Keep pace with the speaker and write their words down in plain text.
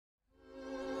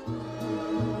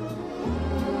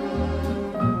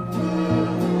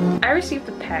I received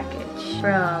a package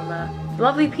from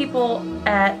lovely people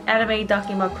at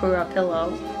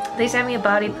AnimeDakimakuraPillow. They sent me a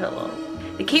body pillow.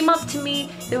 They came up to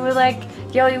me, they were like,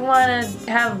 yo, you wanna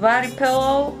have a body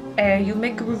pillow and you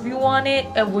make a review on it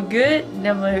and we're good? And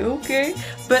I'm like, okay.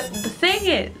 But the thing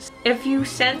is, if you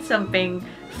send something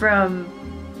from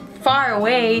far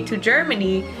away to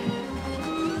Germany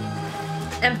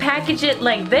and package it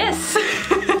like this,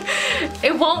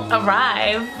 it won't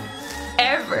arrive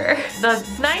ever. The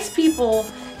nice people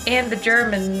and the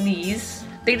Germanies,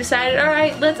 they decided, all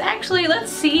right, let's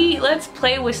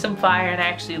play with some fire and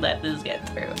actually let this get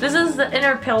through. This is the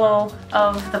inner pillow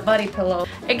of the body pillow.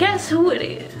 And guess who it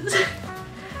is?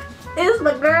 It's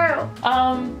my girl.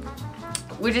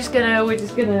 We're just gonna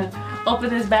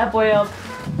open this bad boy up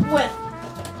with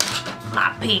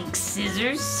my pink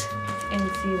scissors and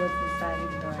see what's inside,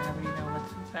 even though I already know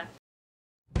what's inside.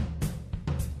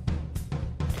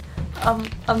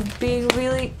 I'm being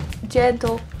really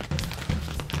gentle.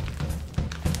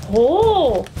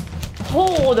 Oh,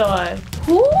 hold on.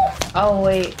 Who? Oh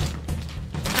wait.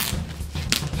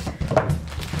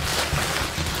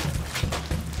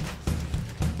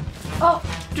 Oh,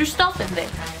 there's stuff in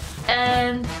there.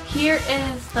 And here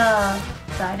is the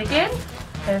side again,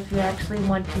 if you actually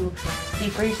want to see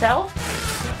for yourself.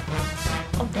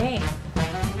 Oh dang.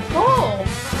 Oh.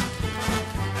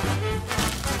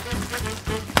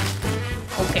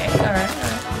 Okay, alright.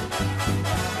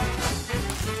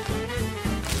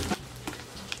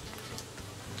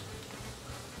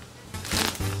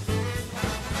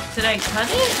 Did I cut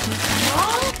it?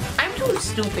 Oh, I'm too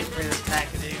stupid for this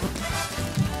packaging.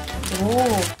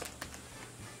 Oh.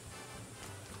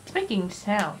 It's making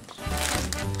sounds.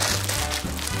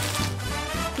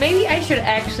 Maybe I should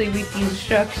actually read the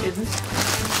instructions.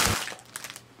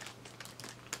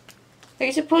 Are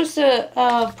you supposed to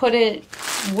put it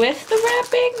with the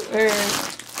wrapping, or?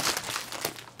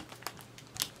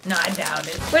 No, I doubt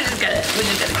it. We're just gonna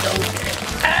go with it.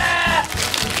 Ah!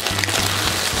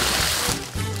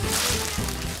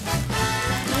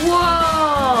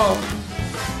 Whoa!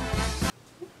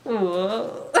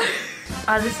 Whoa!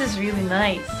 This is really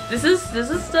nice. This is the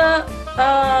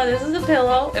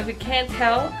pillow. If you can't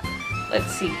tell,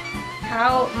 let's see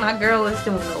how my girl is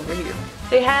doing over here.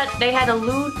 They had a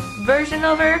LEWD version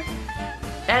of her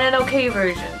and an okay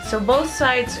version. So both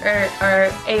sides are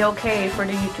a-okay for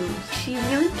the YouTube. She's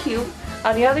really cute.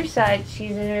 On the other side,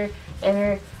 she's in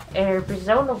her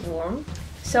persona form.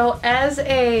 So as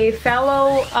a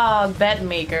fellow bed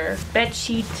maker, bed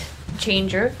sheet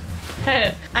changer,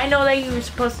 I know that you were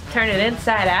supposed to turn it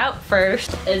inside out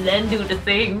first and then do the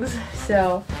things.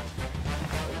 So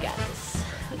we got this.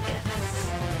 We got this.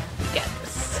 We got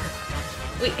this.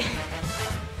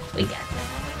 We got this.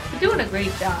 We're doing a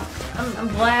great job. I'm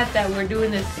glad that we're doing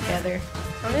this together.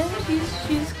 Oh yeah,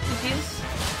 she's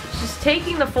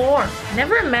taking the form. I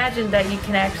never imagined that you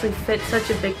can actually fit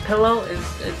such a big pillow in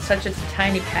such a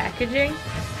tiny packaging.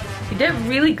 You did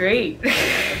really great.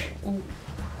 Ooh,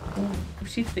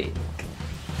 she's thick.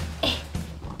 I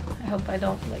hope I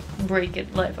don't like break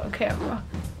it live on camera.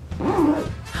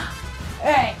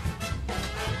 Alright.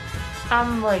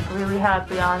 I'm like really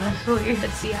happy, honestly.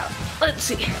 Let's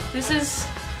see. This is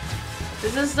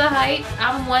the height.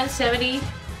 I'm 170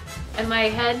 and my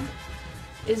head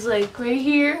is like right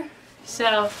here.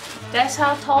 So that's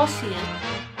how tall she is.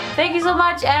 Thank you so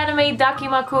much,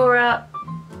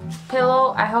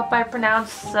 AnimeDakimakuraPillow. I hope I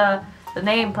pronounced the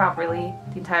name properly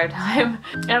the entire time.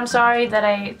 And I'm sorry that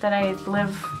I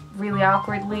live really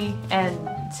awkwardly and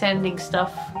sending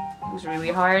stuff was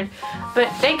really hard. But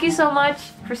thank you so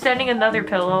much for sending another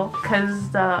pillow,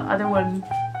 because the other one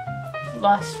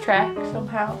lost track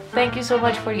somehow. Thank you so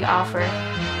much for the offer.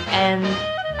 And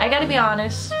I gotta be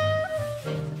honest,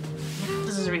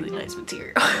 this is really nice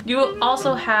material. You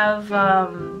also have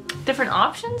different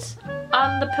options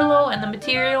on the pillow and the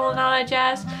material and all that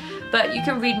jazz, but you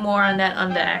can read more on that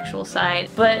on the actual side.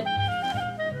 But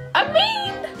I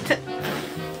mean,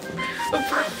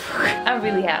 I'm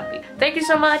really happy. Thank you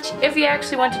so much. If you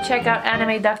actually want to check out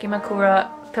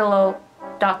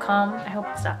AnimeDakimakuraPillow.com, I hope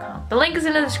it's .com. The link is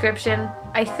in the description.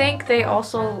 I think they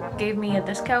also gave me a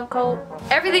discount code.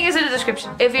 Everything is in the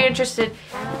description. If you're interested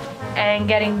in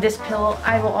getting this pillow,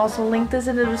 I will also link this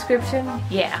in the description.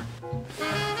 Yeah.